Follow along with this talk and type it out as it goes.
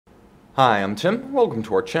Hi, I'm Tim. Welcome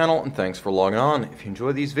to our channel and thanks for logging on. If you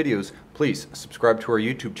enjoy these videos, please subscribe to our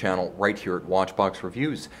YouTube channel right here at Watchbox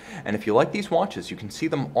Reviews. And if you like these watches, you can see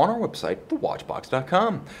them on our website,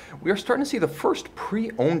 thewatchbox.com. We are starting to see the first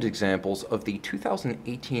pre-owned examples of the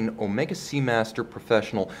 2018 Omega Seamaster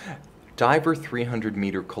Professional Diver 300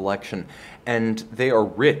 meter collection, and they are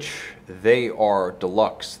rich, they are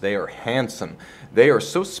deluxe, they are handsome, they are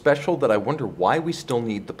so special that I wonder why we still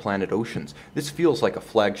need the Planet Oceans. This feels like a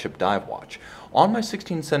flagship dive watch. On my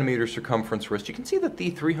 16 centimeter circumference wrist, you can see that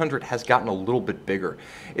the 300 has gotten a little bit bigger.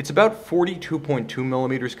 It's about 42.2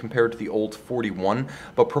 millimeters compared to the old 41,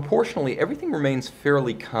 but proportionally everything remains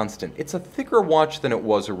fairly constant. It's a thicker watch than it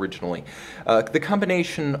was originally. The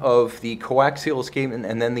combination of the coaxial escapement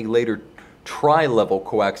and then the later tri-level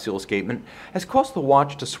coaxial escapement has caused the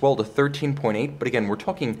watch to swell to 13.8, but again, we're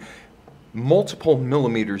talking multiple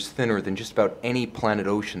millimeters thinner than just about any Planet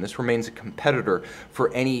Ocean. This remains a competitor for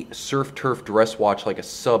any surf turf dress watch like a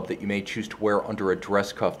sub that you may choose to wear under a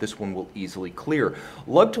dress cuff. This one will easily clear.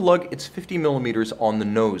 Lug to lug, it's 50 millimeters on the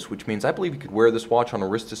nose, which means I believe you could wear this watch on a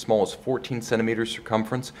wrist as small as 14 centimeters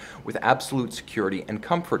circumference with absolute security and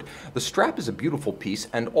comfort. The strap is a beautiful piece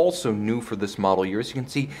and also new for this model year. As you can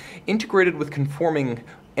see, integrated with conforming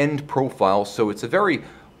end profiles, so it's a very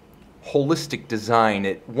holistic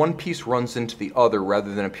design. One piece runs into the other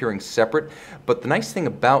rather than appearing separate, but the nice thing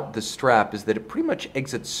about the strap is that it pretty much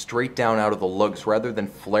exits straight down out of the lugs rather than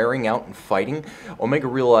flaring out and fighting. Omega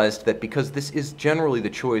realized that because this is generally the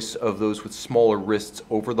choice of those with smaller wrists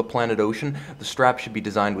over the Planet Ocean, the strap should be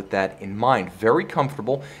designed with that in mind. Very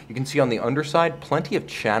comfortable. You can see on the underside plenty of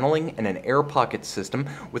channeling and an air pocket system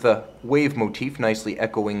with a wave motif nicely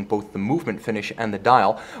echoing both the movement finish and the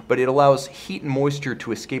dial, but it allows heat and moisture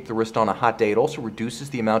to escape the wrist on a hot day. It also reduces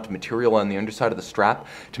the amount of material on the underside of the strap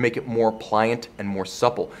to make it more pliant and more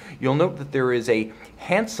supple. You'll note that there is a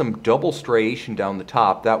handsome double striation down the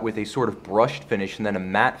top, that with a sort of brushed finish and then a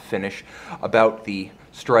matte finish about the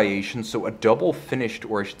striation, so a double finished,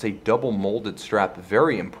 or I should say double molded strap,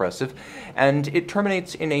 very impressive. And it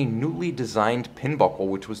terminates in a newly designed pin buckle,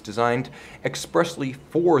 which was designed expressly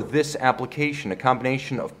for this application, a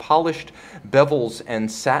combination of polished bevels and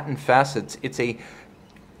satin facets. It's a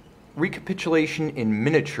recapitulation in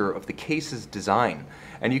miniature of the case's design,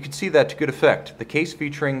 and you can see that to good effect. The case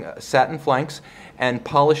featuring satin flanks and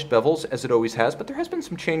polished bevels as it always has, but there has been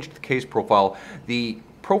some change to the case profile. The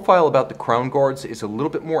profile about the crown guards is a little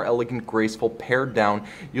bit more elegant, graceful, pared down.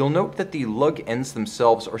 You'll note that the lug ends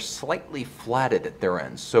themselves are slightly flatted at their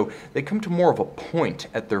ends, so they come to more of a point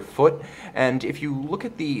at their foot. And if you look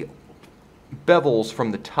at the bevels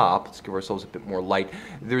from the top, let's give ourselves a bit more light,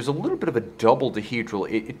 there's a little bit of a double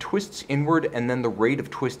dihedral. It twists inward and then the rate of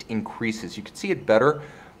twist increases. You can see it better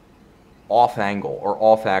off angle or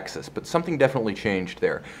off axis, but something definitely changed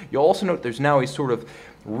there. You'll also note there's now a sort of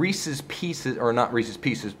Reese's Pieces, or not Reese's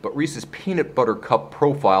Pieces, but Reese's Peanut Butter Cup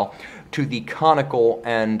profile to the conical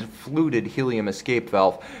and fluted helium escape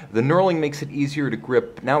valve. The knurling makes it easier to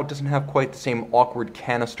grip. Now it doesn't have quite the same awkward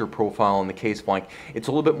canister profile on the case flank. It's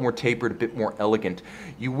a little bit more tapered, a bit more elegant.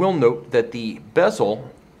 You will note that the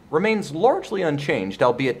bezel remains largely unchanged,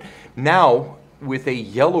 albeit now with a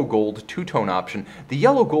yellow gold two-tone option. The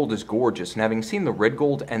yellow gold is gorgeous, and having seen the red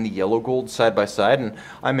gold and the yellow gold side by side, and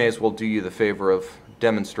I may as well do you the favor of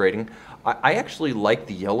demonstrating, I actually like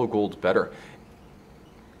the yellow gold better.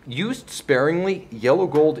 Used sparingly, yellow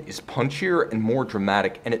gold is punchier and more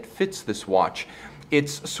dramatic, and it fits this watch.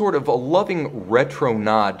 It's sort of a loving retro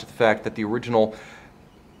nod to the fact that the original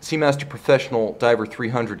Seamaster Professional Diver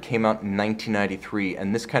 300 came out in 1993,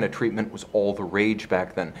 and this kind of treatment was all the rage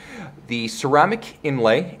back then. The ceramic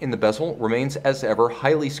inlay in the bezel remains as ever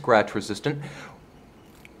highly scratch resistant.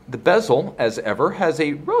 The bezel, as ever, has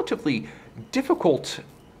a relatively difficult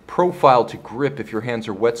profile to grip if your hands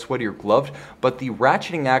are wet, sweaty, or gloved, but the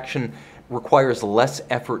ratcheting action requires less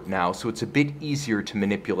effort now, so it's a bit easier to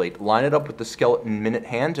manipulate. Line it up with the skeleton minute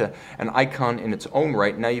hand, an icon in its own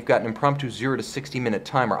right. Now you've got an impromptu 0 to 60 minute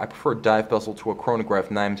timer. I prefer a dive bezel to a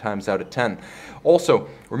chronograph 9 times out of 10. Also,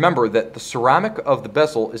 remember that the ceramic of the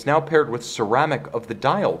bezel is now paired with ceramic of the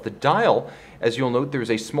dial. The dial, as you'll note,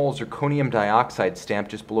 there's a small zirconium dioxide stamp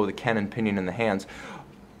just below the cannon pinion in the hands,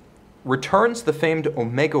 returns the famed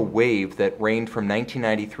Omega wave that reigned from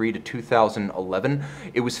 1993 to 2011.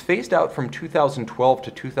 It was phased out from 2012 to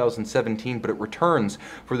 2017, but it returns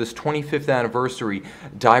for this 25th anniversary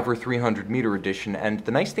Diver 300 meter edition. And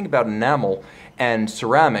the nice thing about enamel and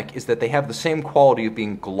ceramic is that they have the same quality of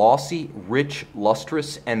being glossy, rich,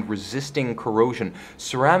 lustrous, and resisting corrosion.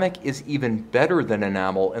 Ceramic is even better than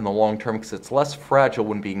enamel in the long term because it's less fragile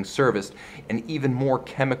when being serviced and even more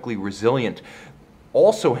chemically resilient.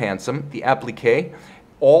 Also handsome, the applique,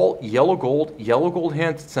 all yellow gold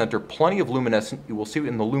hand center, plenty of luminescent. You will see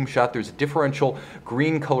in the lume shot there's a differential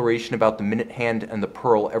green coloration about the minute hand and the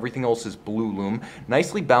pearl. Everything else is blue lume.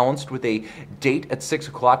 Nicely balanced with a date at 6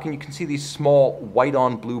 o'clock, and you can see these small white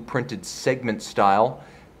on blue printed segment style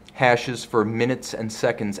hashes for minutes and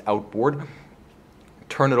seconds outboard.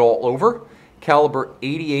 Turn it all over. Caliber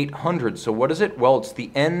 8800. So what is it? Well, it's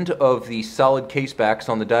the end of the solid case backs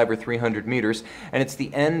on the Diver 300 meters, and it's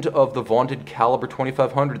the end of the vaunted Caliber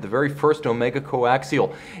 2500, the very first Omega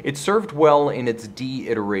Coaxial. It served well in its D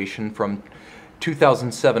iteration from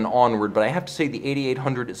 2007 onward, but I have to say the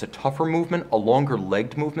 8800 is a tougher movement, a longer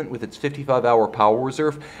legged movement with its 55-hour power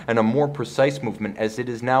reserve, and a more precise movement as it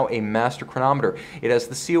is now a master chronometer. It has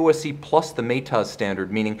the COSC plus the METAS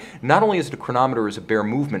standard, meaning not only is it a chronometer as a bare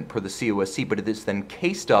movement per the COSC, but it is then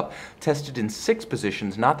cased up, tested in 6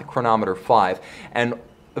 positions, not the chronometer 5, and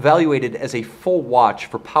evaluated as a full watch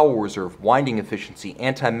for power reserve, winding efficiency,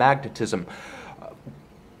 anti-magnetism,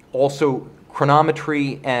 also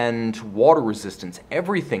chronometry and water resistance.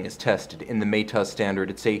 Everything is tested in the METAS standard.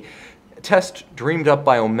 It's a test dreamed up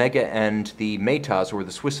by Omega and the METAS, or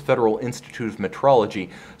the Swiss Federal Institute of Metrology.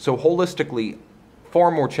 So holistically,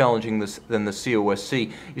 far more challenging than the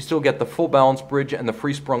COSC. You still get the full balance bridge and the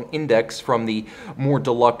free sprung index from the more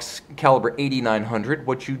deluxe Caliber 8900.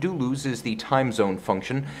 What you do lose is the time zone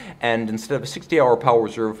function, and instead of a 60-hour power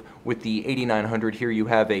reserve with the 8900, here you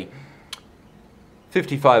have a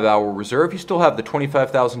 55-hour reserve. You still have the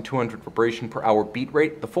 25,200 vibration per hour beat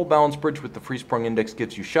rate. The full balance bridge with the free sprung index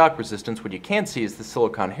gives you shock resistance. What you can't see is the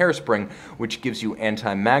silicon hairspring, which gives you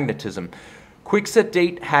anti-magnetism. Quick set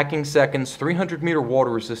date, hacking seconds, 300-meter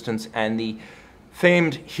water resistance, and the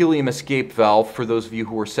famed helium escape valve for those of you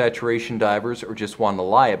who are saturation divers or just want to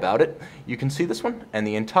lie about it. You can see this one and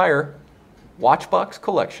the entire Watchbox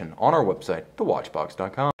collection on our website,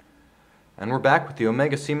 thewatchbox.com. And we're back with the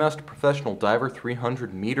Omega Seamaster Professional Diver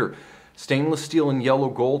 300 meter. Stainless steel and yellow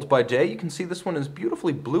gold by day. You can see this one is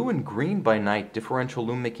beautifully blue and green by night. Differential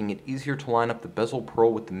lume making it easier to line up the bezel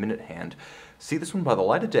pearl with the minute hand. See this one by the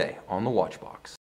light of day on the Watchbox.